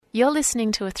You're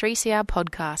listening to a 3CR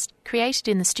podcast created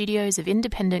in the studios of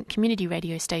independent community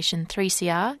radio station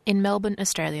 3CR in Melbourne,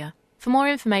 Australia. For more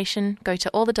information, go to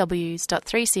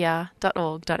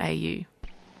allthews.3cr.org.au.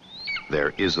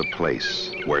 There is a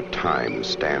place where time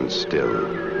stands still,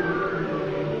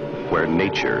 where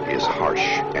nature is harsh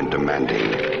and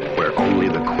demanding, where only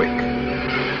the quick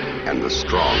and the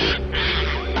strong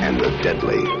and the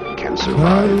deadly can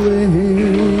survive.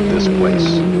 This place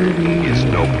is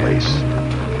no place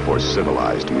for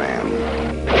civilized man.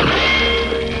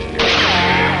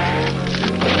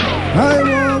 I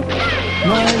want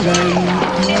my land.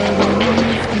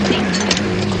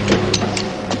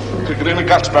 Kick it in the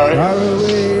guts, Barry. Far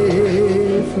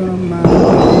away from my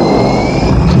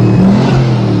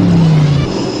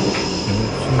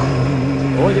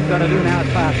All you've got to do now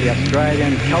is pass the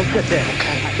Australian culture test.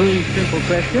 3 simple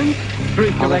questions,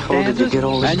 3 correct answers,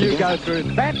 and you go through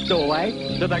that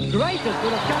doorway to the greatest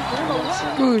little country in the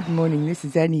world. Good morning, this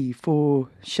is Annie for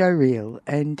Showreel,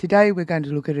 and today we're going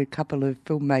to look at a couple of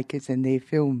filmmakers and their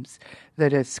films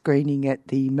that are screening at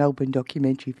the Melbourne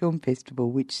Documentary Film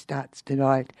Festival, which starts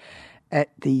tonight at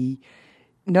the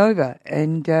Nova.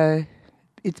 And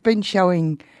it's been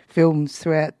showing films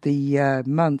throughout the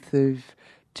month of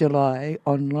July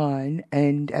online,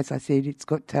 and as I said, it's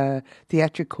got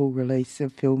theatrical release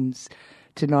of films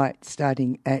tonight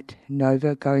starting at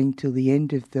Nova, going till the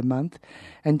end of the month.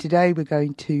 And today we're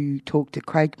going to talk to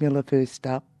Craig Miller first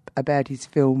up about his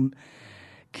film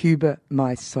Cuba,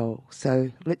 My Soul.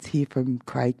 So let's hear from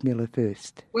Craig Miller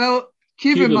first. Well,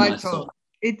 Cuba, My Soul.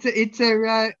 It's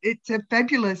a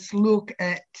fabulous look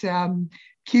at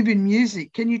Cuban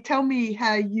music. Can you tell me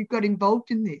how you got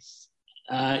involved in this?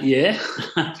 Yeah.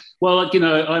 Well,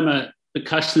 I'm a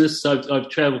percussionist, so I've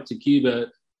travelled to Cuba.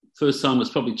 First time was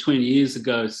probably 20 years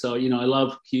ago. So, I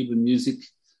love Cuban music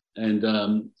and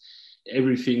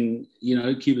everything.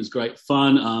 Cuba's great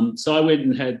fun. So I went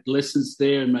and had lessons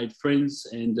there and made friends.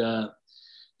 And,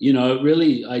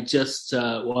 really, I just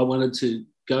I wanted to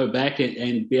go back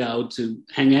and be able to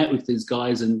hang out with these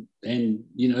guys and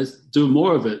do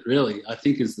more of it, really, I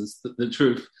think is the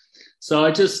truth. So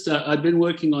I just, I'd been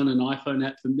working on an iPhone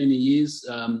app for many years,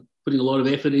 putting a lot of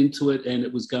effort into it, and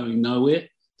it was going nowhere.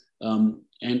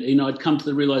 I'd come to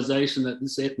the realization that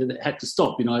that it had to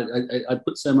stop. I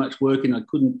put so much work in, I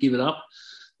couldn't give it up.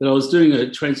 But I was doing a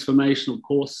transformational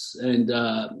course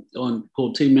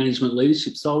called Team Management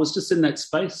Leadership. So I was just in that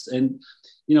space. And,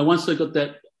 once I got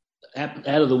that app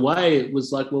out of the way, it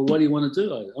was like, well, what do you want to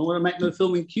do? I want to make my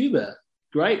film in Cuba.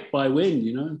 Great. By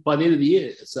when? By the end of the year.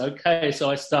 It's okay. So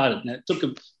I started. Now, it took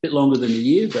a bit longer than a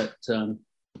year, but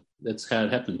that's how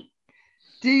it happened.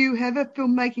 Do you have a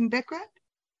filmmaking background?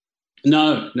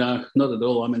 No, not at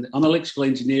all. I'm an electrical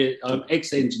engineer. I'm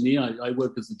ex-engineer. I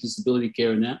work as a disability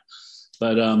carer now,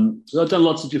 but I've done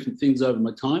lots of different things over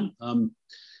my time.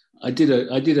 I did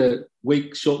a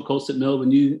week short course at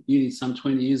Melbourne Uni some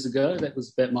 20 years ago. That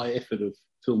was about my effort of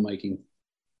filmmaking.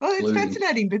 Well, it's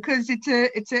fascinating because it's a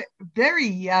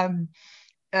very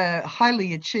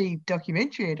highly achieved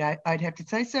documentary, I'd have to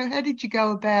say. So how did you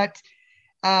go about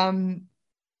setting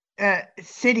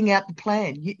out the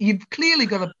plan? You've clearly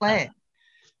got a plan.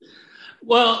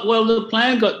 Well, the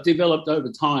plan got developed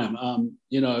over time, and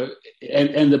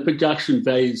the production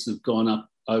values have gone up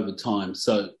over time.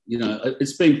 So,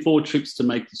 it's been 4 trips to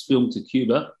make this film to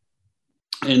Cuba.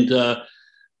 And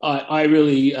I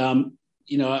really...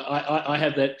 I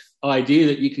have that idea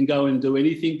that you can go and do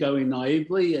anything, go in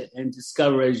naively and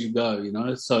discover as you go,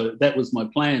 So that was my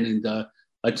plan. And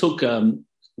I took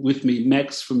with me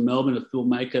Max from Melbourne, a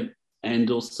filmmaker,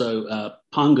 and also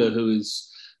Punga, who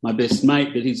is my best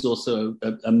mate, but he's also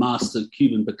a master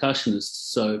Cuban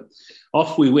percussionist. So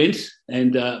off we went,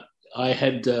 and I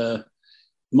had...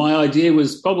 my idea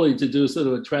was probably to do sort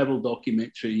of a travel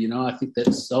documentary, I think I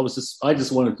just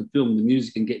wanted to film the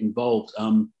music and get involved.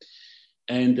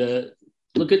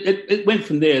 Look, it went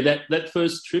from there. That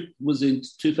first trip was in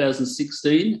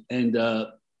 2016, and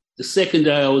the second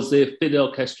day I was there,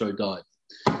 Fidel Castro died,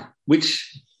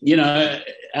 which,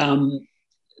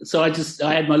 so I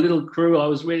had my little crew. I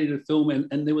was ready to film,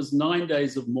 and there was 9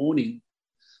 days of mourning,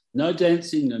 no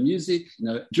dancing, no music,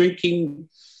 no drinking,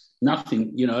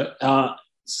 nothing,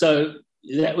 So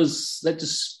that was a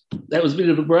bit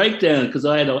of a breakdown because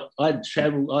I had planned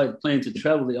to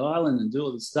travel the island and do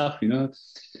all this stuff,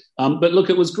 But look,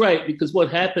 it was great because what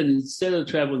happened, instead of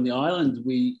traveling the island,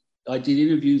 I did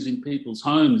interviews in people's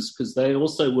homes because they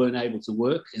also weren't able to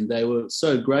work, and they were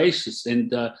so gracious.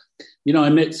 And I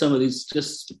met some of these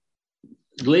just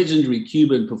legendary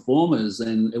Cuban performers,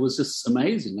 and it was just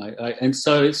amazing. And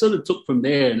so it sort of took from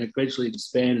there, and it gradually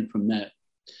expanded from that.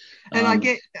 And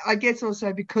I guess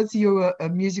also because you're a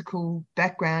musical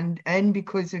background and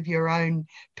because of your own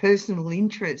personal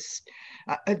interest,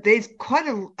 there's quite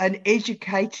an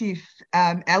educative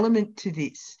element to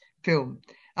this film.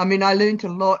 I mean, I learned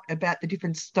a lot about the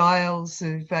different styles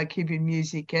of Cuban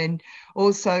music and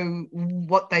also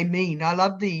what they mean. I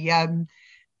love the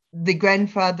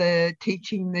grandfather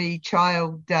teaching the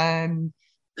child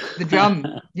the drum,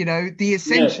 the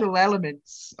essential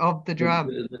elements of the drum.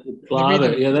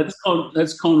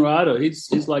 That's Conrado.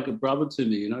 He's like a brother to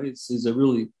me. He's a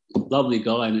really lovely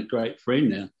guy and a great friend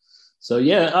now. So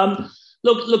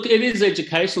look, it is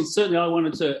educational. Certainly, I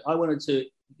wanted to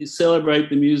celebrate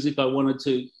the music. I wanted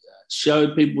to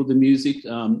show people the music,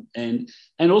 and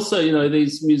also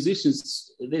these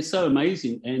musicians, they're so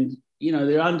amazing, and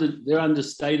they're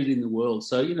understated in the world.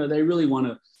 So they really want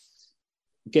to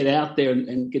get out there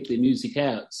and get their music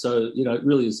out. So it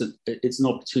really is it's an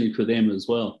opportunity for them as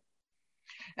well.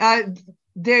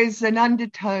 There's an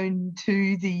undertone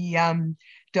to the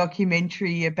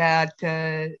documentary about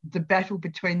the battle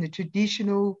between the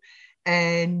traditional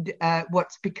and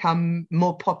what's become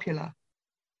more popular.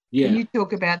 Yeah. Can you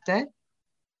talk about that?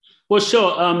 Well,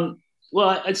 sure.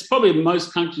 Well, it's probably in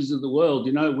most countries of the world,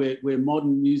 where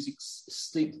modern music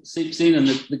seeps in, and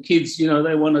the kids,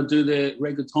 they want to do their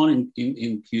reggaeton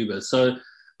in Cuba. So,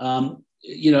 us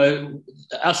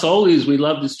oldies, we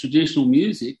love this traditional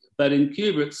music, but in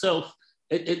Cuba itself,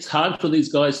 it's hard for these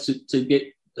guys to get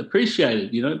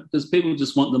appreciated, because people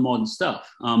just want the modern stuff.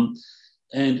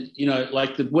 And,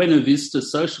 like the Buena Vista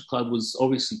Social Club was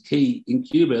obviously key in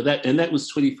Cuba, and that was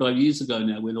 25 years ago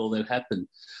now when all that happened.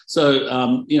 So,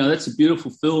 that's a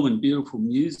beautiful film and beautiful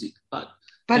music. But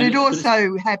it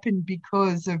also happened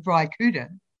because of Ry Cooder.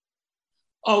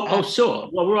 Oh, sure.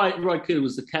 Well, Ry Cooder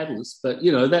was the catalyst, but,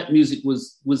 that music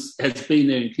has been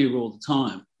there in Cuba all the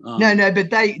time. No, but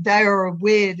they are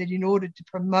aware that in order to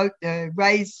promote,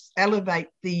 elevate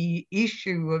the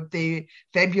issue of their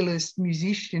fabulous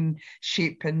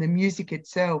musicianship and the music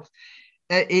itself,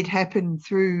 it happened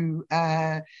through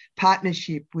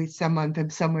partnership with someone from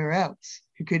somewhere else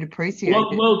who could appreciate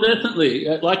it. Well, definitely.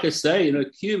 Like I say,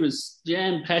 Cuba's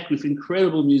jam-packed with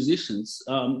incredible musicians.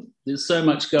 There's so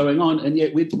much going on, and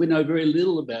yet we know very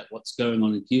little about what's going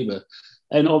on in Cuba.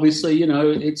 And obviously,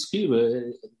 it's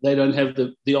Cuba. They don't have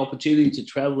the opportunity to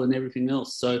travel and everything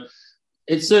else. So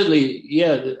it's certainly,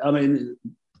 I mean,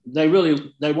 they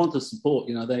want the support.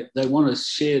 They want to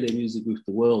share their music with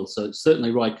the world. So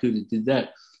certainly Ry Cooder did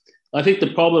that. I think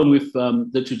the problem with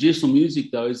the traditional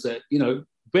music, though, is that,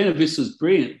 Buena Vista is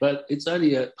brilliant, but it's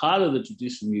only a part of the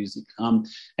traditional music. And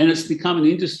it's become an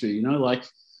industry, like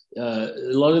a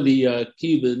lot of the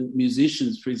Cuban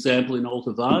musicians, for example, in Alta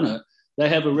Havana, they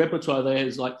have a repertoire that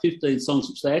has like 15 songs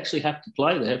which they actually have to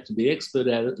play. They have to be expert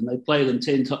at it, and they play them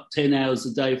 10 hours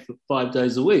a day for 5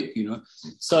 days a week,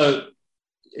 So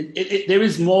there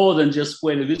is more than just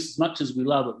Buena Vista. As much as we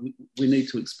love it, we need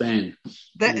to expand.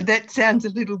 That sounds a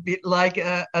little bit like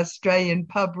Australian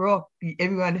pub rock.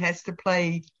 Everyone has to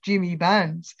play Jimmy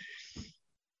Barnes.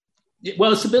 Yeah,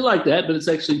 well, it's a bit like that, but it's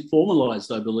actually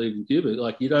formalised, I believe, in Cuba.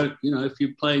 Like you don't, if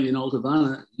you're playing in Alta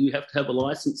Havana, you have to have a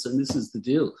licence, and this is the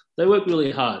deal. They work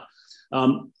really hard.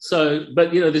 But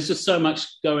there's just so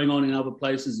much going on in other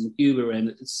places in Cuba,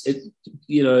 and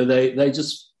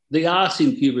the art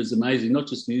in Cuba is amazing, not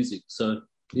just music. So,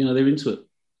 they're into it.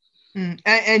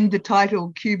 And the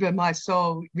title, Cuba, My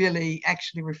Soul, really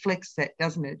actually reflects that,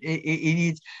 doesn't it? It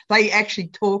is. They actually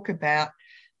talk about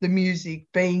the music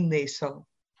being their soul.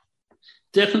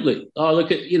 Definitely. Oh, look,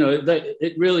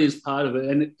 it really is part of it.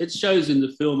 And it shows in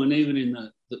the film, and even in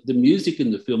the music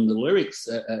in the film, the lyrics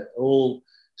are all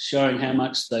showing how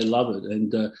much they love it.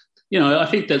 And, I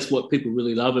think that's what people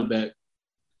really love about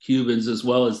Cubans, as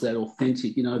well as that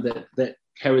authentic, that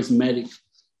charismatic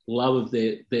love of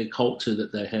their culture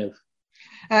that they have.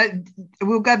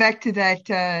 We'll go back to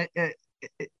that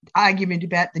argument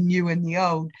about the new and the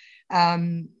old.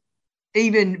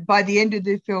 Even by the end of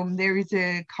the film, there is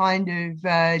a kind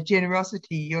of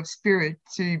generosity of spirit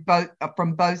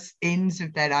from both ends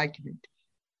of that argument.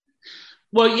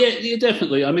 Well, yeah,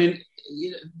 definitely. I mean,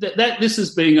 this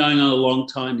has been going on a long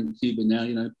time in Cuba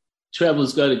now.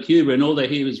 Travelers go to Cuba and all they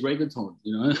hear is reggaeton,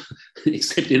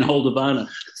 except in Alta Havana.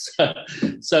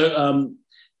 So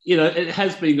it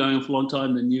has been going on for a long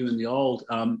time, the new and the old.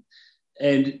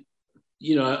 And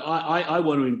I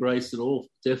want to embrace it all,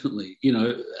 definitely,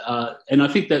 and I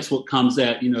think that's what comes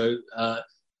out,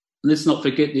 let's not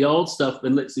forget the old stuff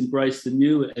and let's embrace the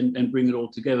new and bring it all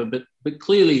together. But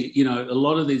clearly, a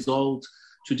lot of these old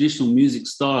traditional music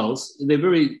styles, they're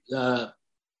very,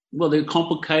 they're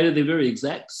complicated, they're very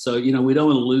exact. So, we don't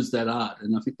want to lose that art.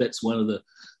 And I think that's one of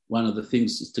one of the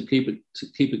things is to keep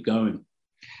it going.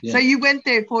 Yeah. So you went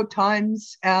there 4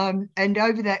 times, and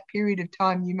over that period of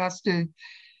time, you must have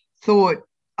thought,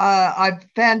 I've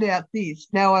found out this,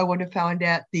 now I want to find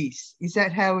out this. Is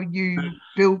that how you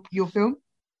built your film?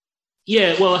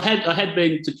 Yeah, well, I had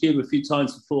been to Cuba a few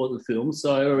times before the film,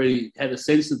 so I already had a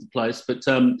sense of the place. But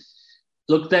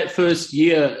look, that first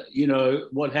year,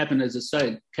 what happened, as I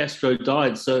say, Castro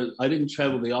died, so I didn't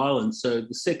travel the island. So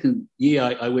the second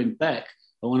year I went back,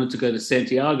 I wanted to go to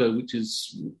Santiago, which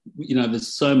is,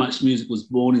 there's so much music was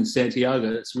born in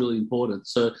Santiago. It's really important.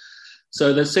 So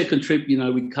the second trip,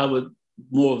 we covered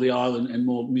more of the island and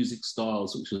more music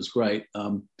styles, which was great.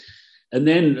 And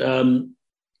then,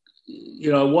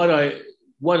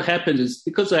 what happened is,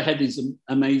 because I had these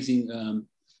amazing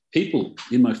people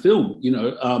in my film,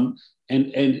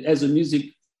 and as a music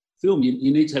film,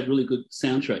 you need to have really good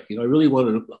soundtrack. I really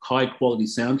wanted a high quality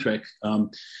soundtrack,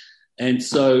 and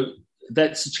so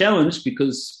that's a challenge,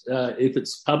 because if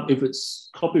it's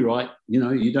copyright,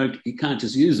 you can't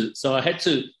just use it. So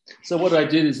So what I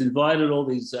did is invited all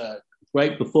these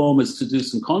great performers to do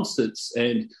some concerts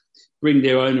and bring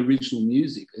their own original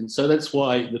music. And so that's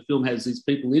why the film has these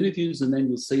people interviews, and then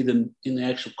you'll see them in the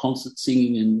actual concert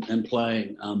singing and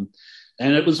playing.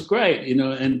 And it was great,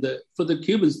 and for the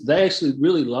Cubans, they actually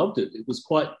really loved it. It was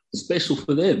quite special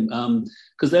for them,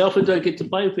 because they often don't get to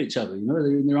play with each other. They're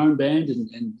in their own band,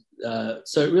 and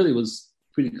so it really was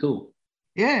pretty cool.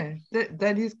 Yeah,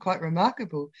 that is quite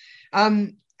remarkable.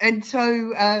 And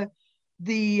so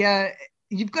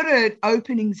you've got an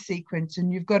opening sequence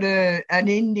and you've got an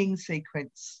ending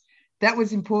sequence. That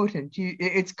was important.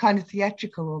 It's kind of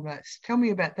theatrical almost. Tell me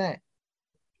about that.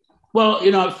 Well,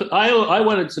 I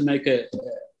wanted to make a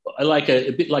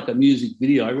bit like a music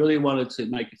video. I really wanted to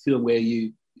make a film where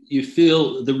you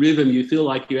feel the rhythm, you feel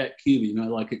like you're at Cuba,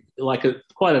 like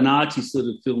quite an arty sort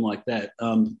of film like that.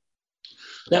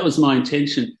 That was my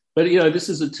intention. But, this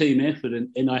is a team effort,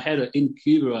 and I had in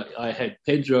Cuba, I had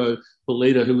Pedro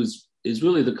Polito, who is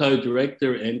really the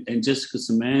co-director, and Jessica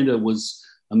Samanda was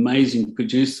amazing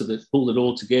producer that pulled it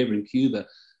all together in Cuba.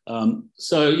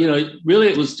 So, really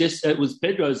it was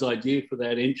Pedro's idea for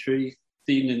that entry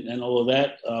thing and all of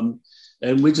that.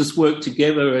 And we just worked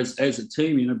together as a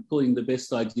team, pulling the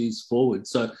best ideas forward.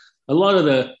 So a lot of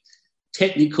the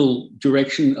technical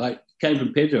direction came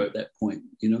from Pedro at that point,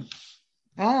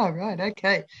 Oh, right.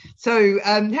 Okay. So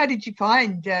how did you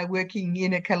find working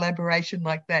in a collaboration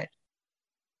like that?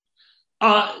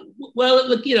 Well,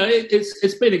 look,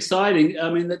 it's been exciting.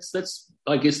 I mean, that's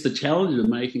I guess the challenge of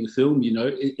making a film.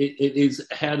 It is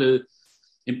how to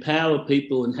empower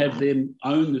people and have them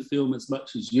own the film as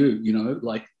much as you.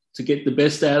 Like to get the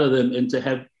best out of them and to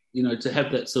have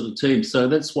that sort of team. So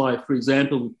that's why, for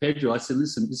example, with Pedro, I said,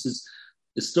 listen, this is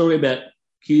a story about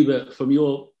Cuba from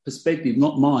your perspective,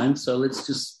 not mine. So let's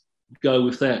just go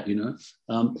with that,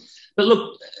 But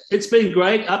look, it's been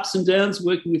great, ups and downs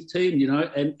working with team,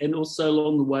 and also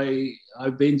along the way,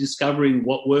 I've been discovering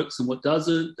what works and what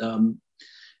doesn't.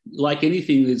 Like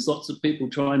anything, there's lots of people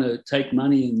trying to take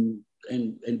money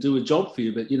and do a job for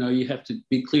you, but you have to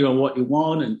be clear on what you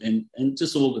want and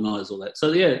just organise all that.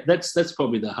 So yeah, that's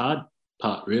probably the hard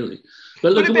part, really.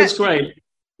 But look, it was great.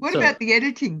 What about the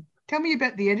editing? Tell me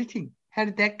about the editing. How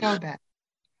did that go about?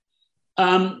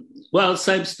 Well,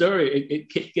 same story. It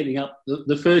kept getting up.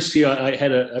 The first year I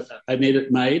had an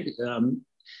edit made,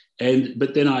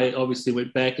 but then I obviously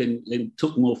went back and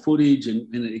took more footage and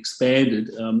it expanded.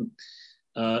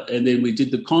 And then we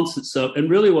did the concert. So, and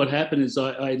really what happened is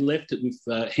I left it with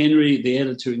Henry, the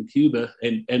editor in Cuba,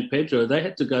 and Pedro. They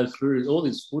had to go through all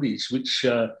this footage, which,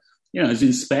 is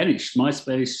in Spanish. My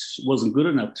Spanish wasn't good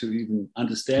enough to even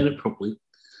understand it properly.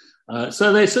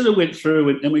 So they sort of went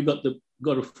through and we got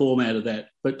a form out of that.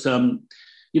 But,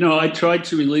 I tried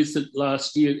to release it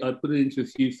last year. I put it into a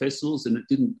few festivals and it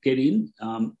didn't get in.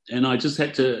 And I just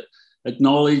had to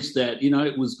acknowledge that,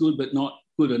 it was good, but not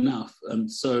good enough. And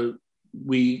so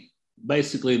we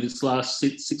basically, this last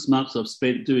 6 months, I've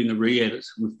spent doing a re-edit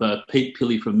with Pete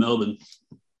Pilley from Melbourne.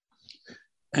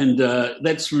 And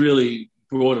that's really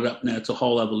brought it up now to a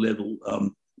whole other level.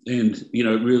 And,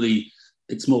 really,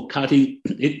 it's more cutting.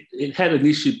 It had an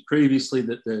issue previously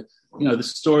that the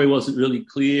story wasn't really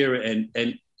clear and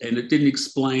it didn't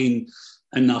explain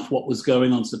enough what was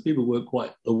going on, so people weren't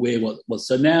quite aware what it was.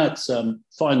 So now it's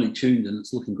finely tuned and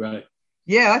it's looking great.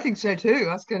 Yeah, I think so too.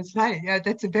 I was going to say,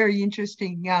 that's a very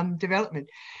interesting development.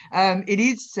 It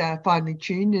is finely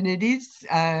tuned and it is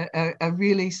a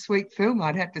really sweet film,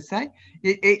 I'd have to say.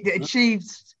 It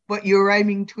achieves what you're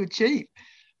aiming to achieve.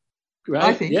 Great.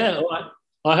 I think. Yeah,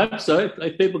 I hope so.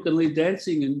 If people can leave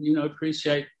dancing and,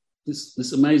 appreciate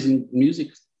this amazing music,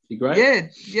 Be great.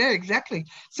 Yeah, exactly.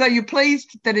 So you're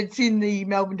pleased that it's in the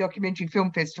Melbourne Documentary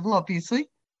Film Festival, obviously.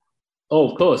 Oh,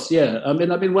 of course, yeah. I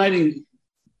mean, I've been waiting,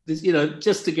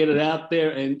 just to get it out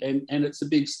there, and it's a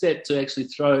big step to actually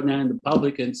throw it now in the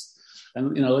public, and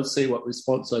let's see what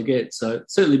response I get. So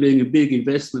it's certainly being a big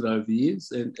investment over the years,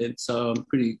 and so I'm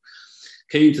pretty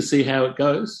keen to see how it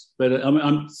goes. But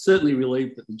I'm certainly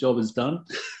relieved that the job is done.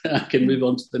 I can move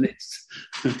on to the next.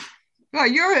 Well,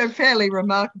 you're a fairly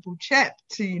remarkable chap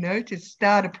to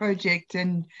start a project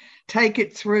and take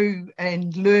it through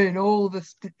and learn all the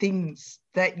things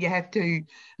that you have to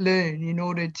learn in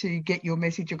order to get your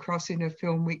message across in a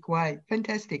filmic way.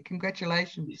 Fantastic.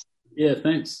 Congratulations. Yeah,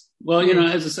 thanks. Well,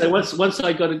 as I say, once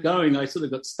I got it going, I sort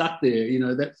of got stuck there.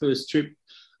 That first trip,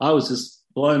 I was just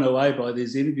blown away by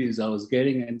these interviews I was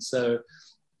getting. And so,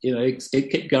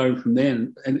 it kept going from there.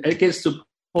 And it gets to a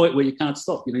point where you can't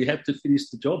stop. You have to finish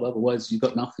the job, otherwise you've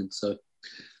got nothing. So,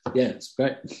 yeah, it's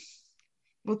great.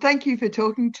 Well, thank you for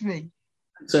talking to me.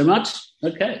 Thanks so much.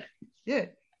 Okay. Yeah.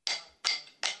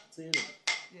 See you then.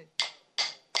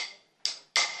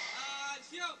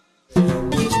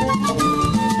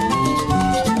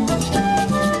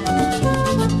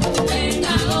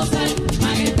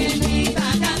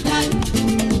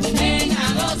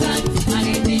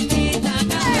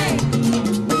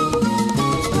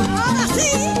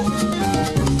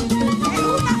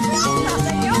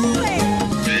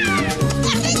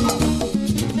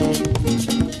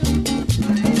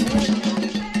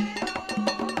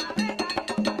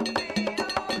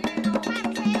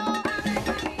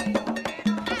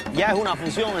 Ya es una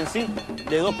fusión en sí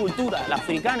de dos culturas, la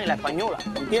africana y la española,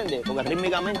 ¿entiendes? Porque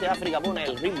rítmicamente África pone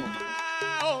el ritmo.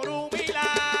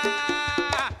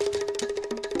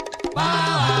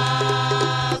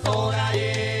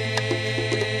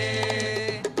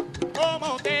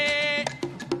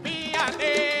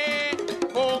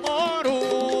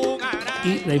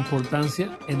 Y la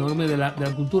importancia enorme de la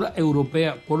cultura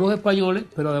europea por los españoles,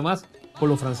 pero además por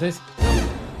los franceses.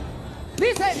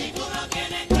 Dice.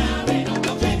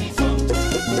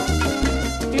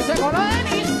 Dice con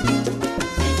Denis.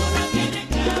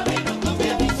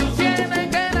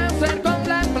 Tienen que nacer con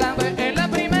la clave en la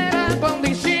primera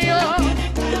condición.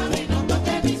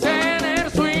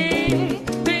 Tener swing,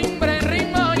 timbre,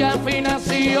 ritmo y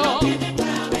afinación.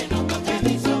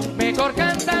 Mejor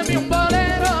cántame un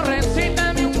bolero,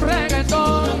 recítame un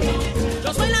reggaetón.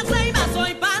 Yo soy la ceiba,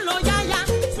 soy palo yaya,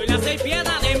 soy la seis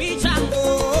piedras de mi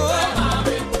chango.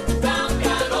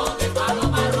 Cámbialo de palo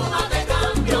marrón de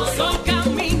cambio. Soy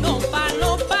camino,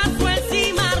 palo, paso el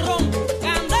cimarrón,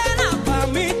 candela pa'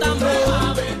 mí también.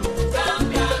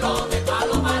 Cámbialo de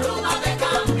palo marrón de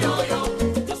cambio.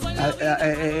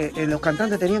 Los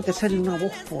cantantes tenían que ser una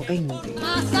voz potente.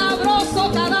 Más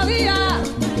sabroso cada día,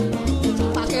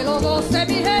 pa' que lo goce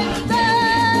mi gente.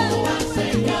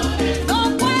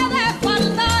 No puede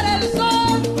faltar el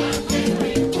sol.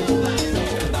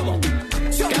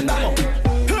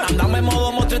 Andamos en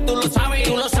modo monstruo, tú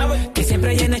lo sabes, que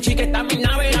siempre llena de chiqueta mi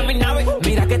nave.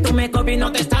 Mira que tú me copias y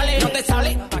no te sale.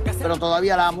 Pero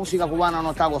todavía la música cubana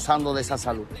no está gozando de esa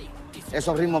salud.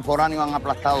 Esos ritmos foráneos han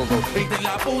aplastado todo.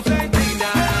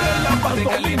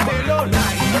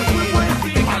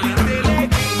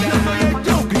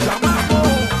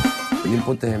 No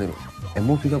importa el género, es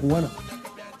música cubana.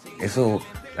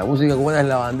 La música cubana es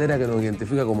la bandera que nos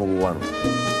identifica como cubanos.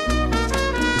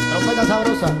 Trompeta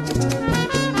sabrosa.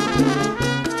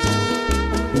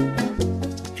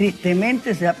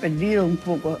 Tristemente se ha perdido un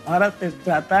poco. Ahora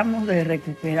tratamos de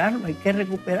recuperarlo. Hay que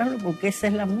recuperarlo porque esa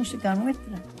es la música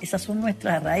nuestra. Esas son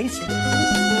nuestras raíces.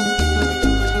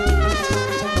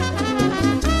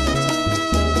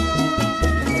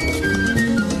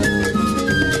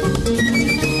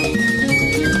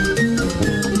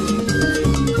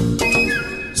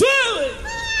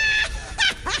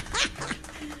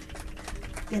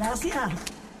 Gracias.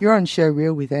 You're on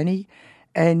Showreel with Annie,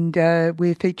 and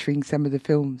we're featuring some of the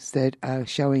films that are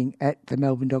showing at the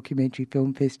Melbourne Documentary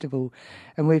Film Festival,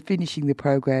 and we're finishing the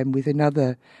program with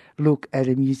another look at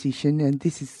a musician, and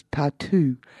this is part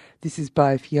 2. This is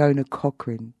by Fiona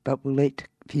Cochrane, but we'll let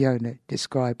Fiona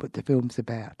describe what the film's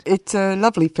about. It's a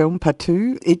lovely film, part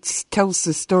 2. It tells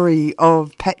the story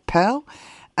of Pat Powell.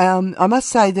 I must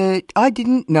say that I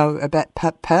didn't know about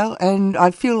Pat Powell, and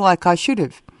I feel like I should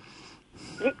have.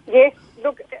 Yes,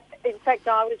 look, in fact,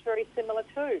 I was very similar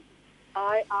too.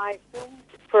 I filmed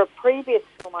for a previous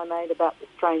film I made about the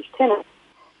Strange Tenant,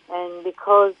 and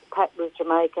because Pat was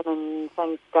Jamaican and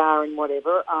sang ska and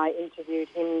whatever, I interviewed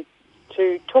him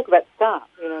to talk about ska,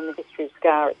 and the history of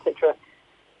ska, etc.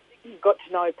 Got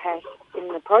to know Pat in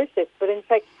the process, but in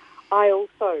fact, I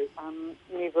also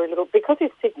knew very little. Because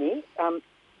he's Sydney,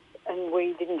 and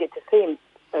we didn't get to see him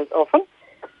as often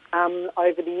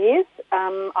over the years.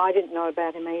 I didn't know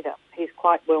about him either. He's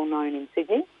quite well known in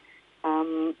Sydney,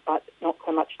 but not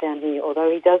so much down here,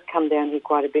 although he does come down here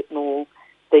quite a bit more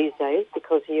these days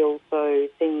because he also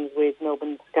sings with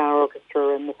Melbourne Ska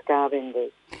Orchestra and the Ska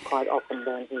Vendors quite often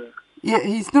down here. Yeah,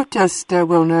 he's not just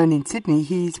well known in Sydney,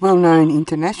 he's well known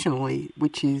internationally,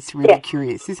 which is really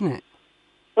curious, isn't it?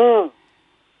 Mm.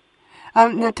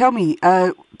 Now tell me,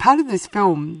 part of this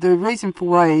film, the reason for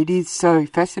why it is so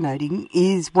fascinating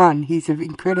is, one, he's an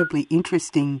incredibly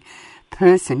interesting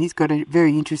person. He's got a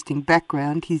very interesting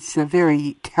background. He's a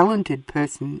very talented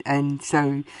person, and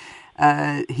so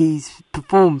he's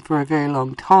performed for a very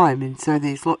long time, and so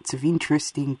there's lots of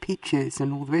interesting pictures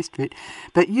and all the rest of it.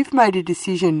 But you've made a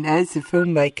decision as a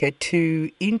filmmaker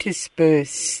to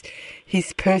intersperse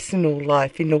his personal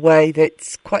life in a way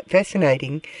that's quite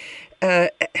fascinating.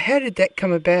 How did that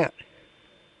come about?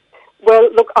 Well,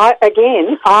 look, I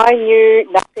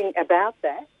knew nothing about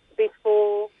that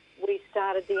before we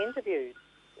started the interviews.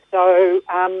 So,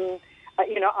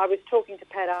 I was talking to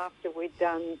Pat after we'd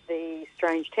done the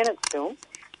Strange Tenants film,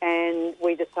 and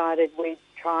we decided we'd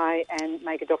try and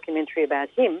make a documentary about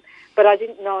him, but I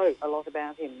didn't know a lot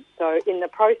about him. So in the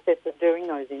process of doing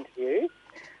those interviews,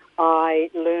 I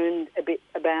learned a bit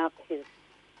about his,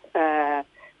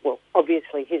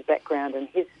 obviously his background and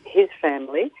his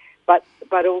family, but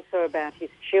also about his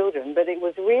children. But it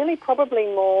was really probably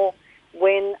more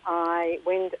when I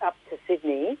went up to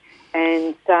Sydney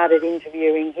and started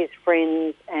interviewing his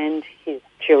friends and his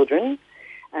children,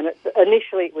 and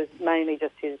initially it was mainly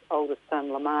just his oldest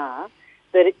son, Lamar,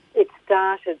 that it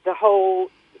started, the whole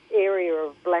area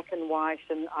of black and white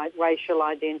and racial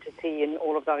identity and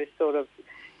all of those sort of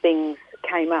things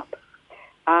came up.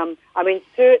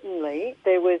 Certainly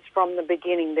there was, from the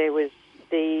beginning, there was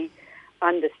the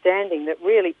understanding that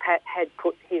really Pat had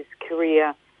put his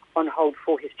career on hold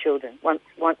for his children. Once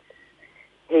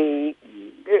he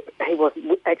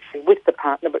wasn't actually with the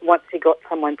partner, but once he got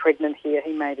someone pregnant here,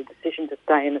 he made a decision to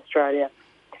stay in Australia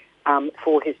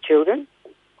for his children,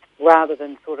 rather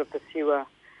than sort of pursue a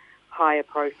higher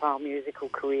profile musical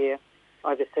career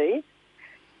overseas.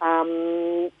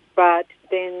 But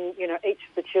then, each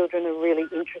of the children are really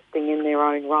interesting in their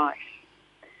own right.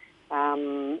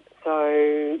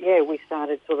 We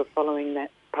started sort of following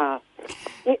that path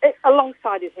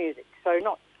alongside his music. So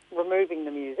not removing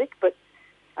the music, but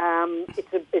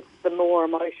it's the more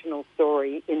emotional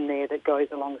story in there that goes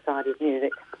alongside his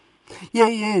music. Yeah.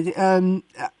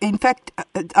 In fact,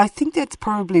 I think that's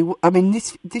probably.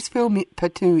 This film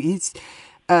Patu is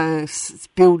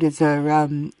billed as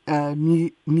a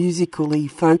musically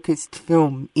focused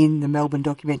film in the Melbourne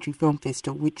Documentary Film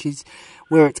Festival, which is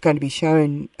where it's going to be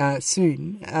shown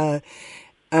soon.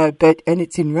 But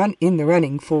it's in the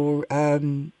running for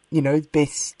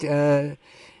best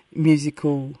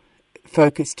musical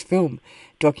focused film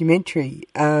documentary.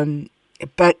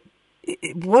 But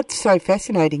what's so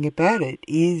fascinating about it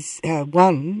is,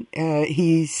 one,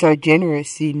 he's so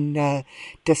generous in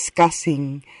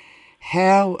discussing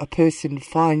how a person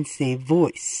finds their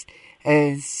voice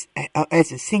as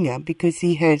a singer, because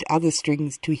he had other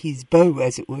strings to his bow,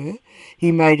 as it were.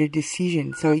 He made a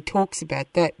decision. So he talks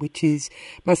about that, which is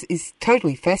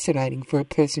totally fascinating for a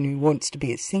person who wants to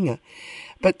be a singer.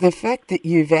 But the fact that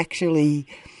you've actually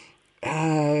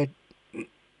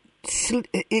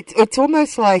it's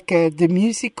almost like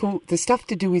the stuff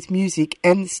to do with music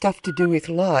and the stuff to do with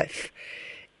life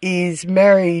is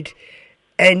married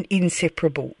and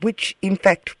inseparable, which in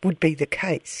fact would be the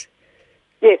case.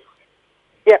 Yes.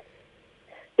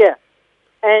 Yeah.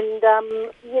 And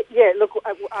look,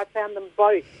 I found them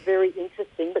both very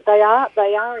interesting, but they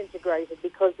are integrated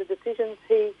because the decisions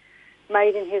he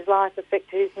made in his life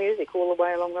affected his music all the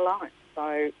way along the line.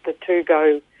 So the two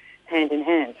go hand in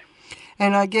hand.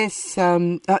 And I guess,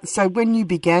 so when you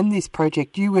began this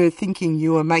project, you were thinking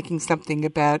you were making something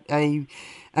about a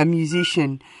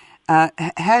musician.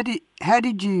 How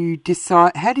did you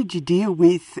decide? How did you deal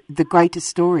with the greater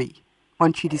story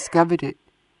once you discovered it?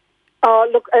 Oh,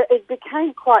 look, it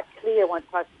became quite clear once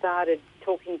I started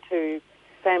talking to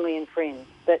family and friends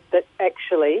that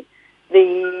actually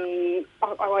I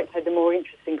won't say the more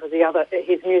interesting, because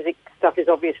his music stuff is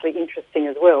obviously interesting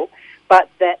as well, but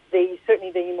that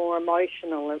certainly the more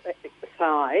emotional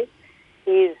side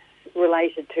is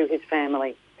related to his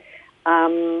family.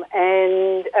 And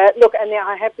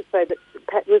I have to say that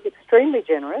Pat was extremely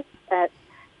generous at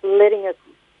letting us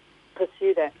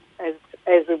pursue that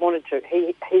as we wanted to.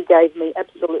 He gave me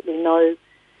absolutely no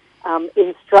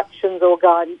instructions or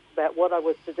guidance about what I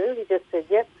was to do. He just said,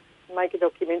 "Yep, make a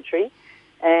documentary,"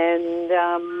 and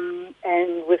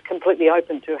was completely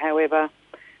open to however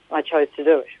I chose to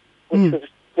do it, which was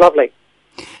lovely.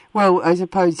 Well, I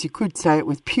suppose you could say it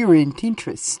was purient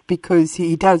interest, because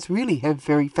he does really have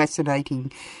very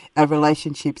fascinating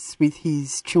relationships with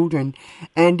his children,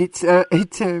 and it's a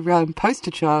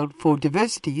poster child for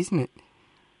diversity, isn't it?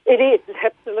 It is,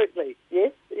 absolutely.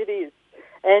 Yes, it is.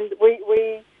 And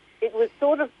it was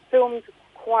sort of filmed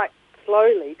quite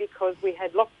slowly because we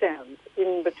had lockdowns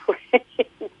in between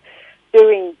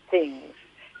doing things.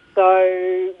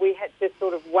 So we had to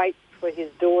sort of wait for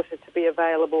his daughter to be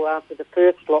available after the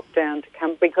first lockdown to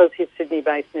come, because he's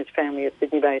Sydney-based and his family is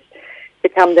Sydney-based, to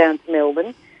come down to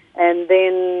Melbourne. And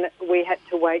then we had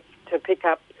to wait to pick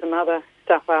up some other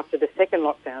stuff after the second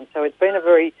lockdown. So it's been a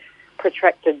very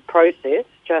protracted process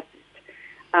just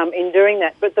in doing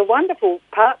that. But the wonderful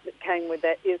part that came with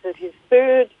that is that his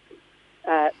third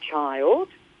child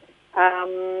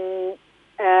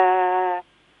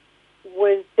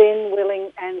was then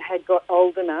willing and had got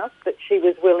old enough that she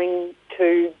was willing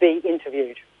to be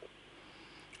interviewed.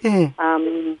 Yeah.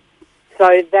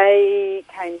 So they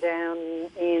came down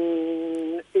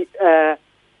in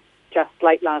just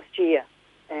late last year,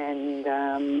 and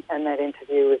that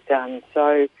interview was done.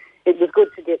 So it was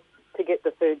good to get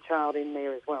the third child in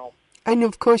there as well. And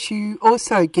of course, you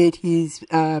also get his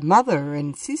mother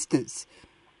and sisters.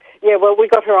 Yeah, well, we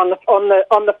got her on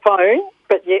the phone,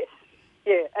 but yes,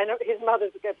 yeah, and his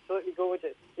mother's absolutely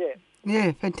gorgeous. Yeah.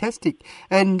 Yeah, fantastic,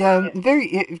 and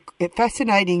very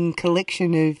fascinating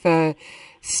collection of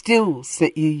stills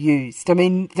that you used. I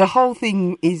mean, the whole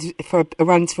thing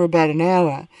runs for about an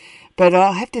hour, but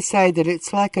I have to say that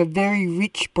it's like a very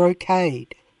rich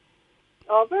brocade.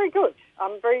 Oh, very good.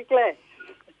 I'm very glad.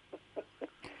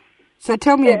 So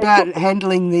tell me about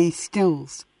handling these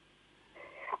stills.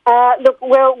 Look,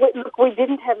 we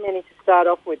didn't have many to start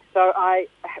off with, so I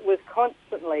was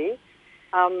constantly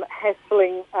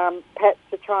hassling Pat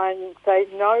to try and say,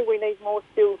 no, we need more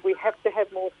stills, we have to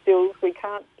have more stills, we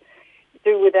can't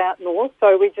do without more.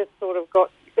 So we just sort of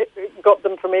got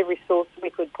them from every source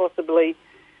we could possibly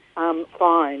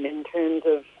find in terms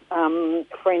of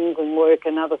friends and work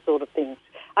and other sort of things.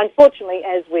 Unfortunately,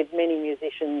 as with many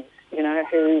musicians,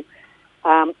 who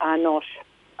are not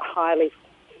highly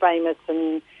famous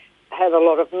and have a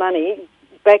lot of money,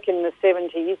 back in the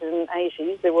 70s and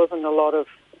 80s, there wasn't a lot of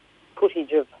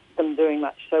footage of them doing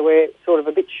much. So we're sort of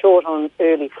a bit short on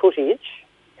early footage,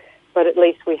 but at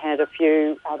least we had a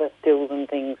few other stills and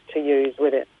things to use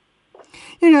with it.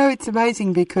 It's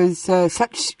amazing because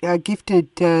such a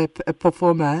gifted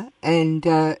performer and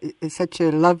such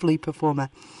a lovely performer,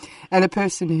 and a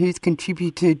person who's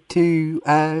contributed to,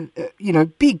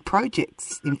 big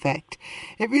projects, in fact.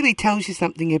 It really tells you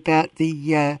something about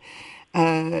the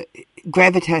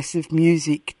gravitas of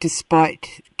music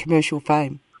despite commercial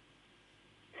fame.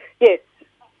 Yes.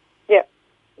 Yeah.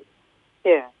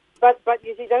 Yeah. But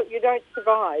you don't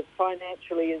survive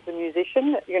financially as a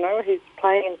musician. He's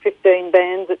playing in 15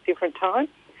 bands at different times,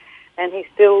 and he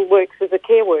still works as a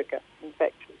care worker, in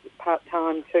fact,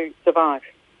 part-time to survive.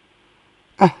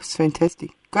 Oh, it's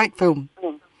fantastic. Great film.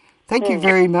 Thank you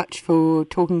very much for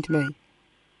talking to me.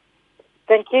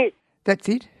 Thank you. That's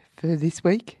it for this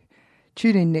week.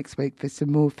 Tune in next week for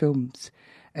some more films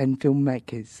and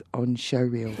filmmakers on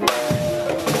Showreel. All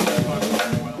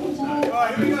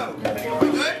right, here we go. We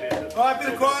good? All right,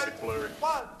 bit of quiet.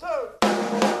 1, 2.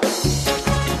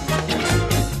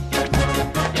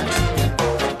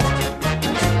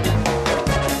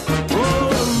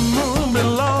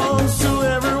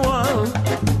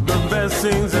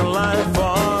 Things in life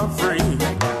are free.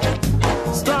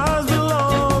 Stars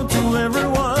belong to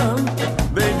everyone.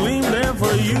 They gleam there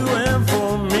for you and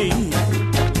for me.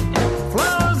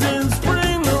 Flowers in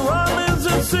spring, the robins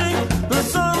that sing, the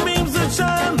sunbeams that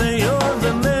shine, they're yours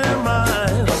and they're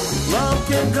mine. Love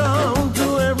can come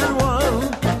to everyone.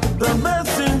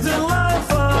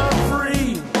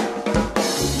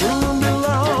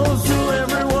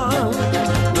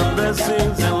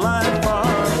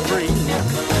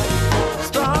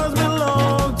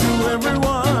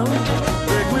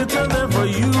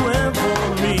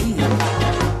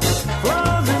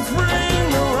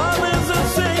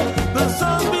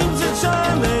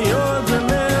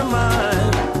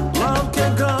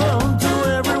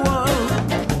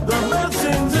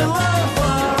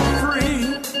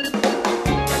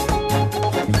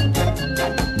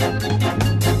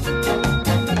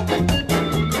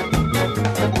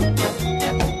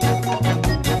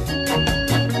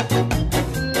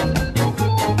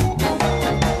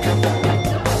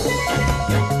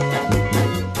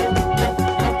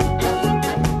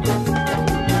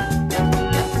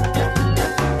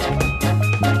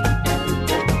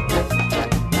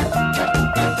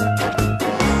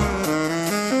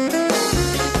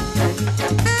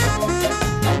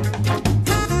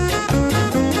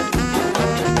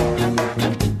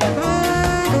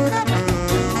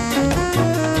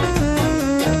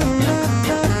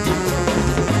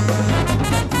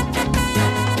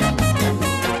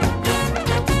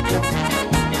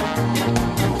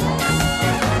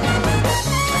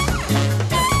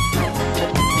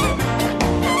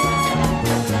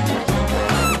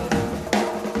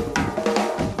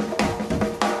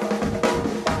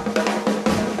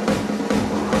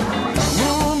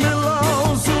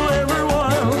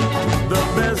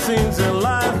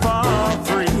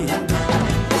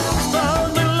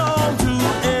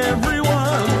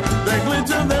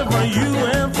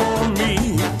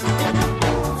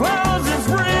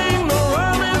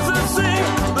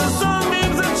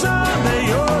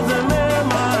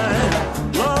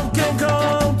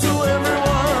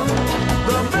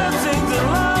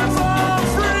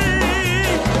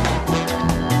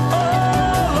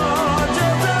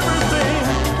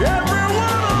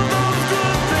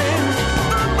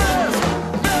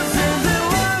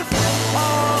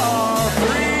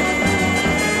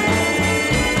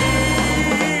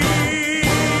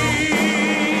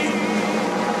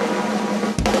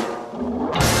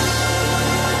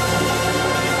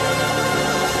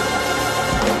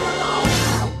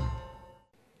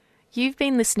 You've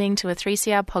been listening to a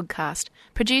 3CR podcast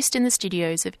produced in the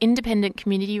studios of independent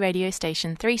community radio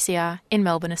station 3CR in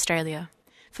Melbourne, Australia.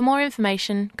 For more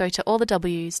information, go to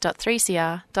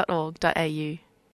allthews.3cr.org.au.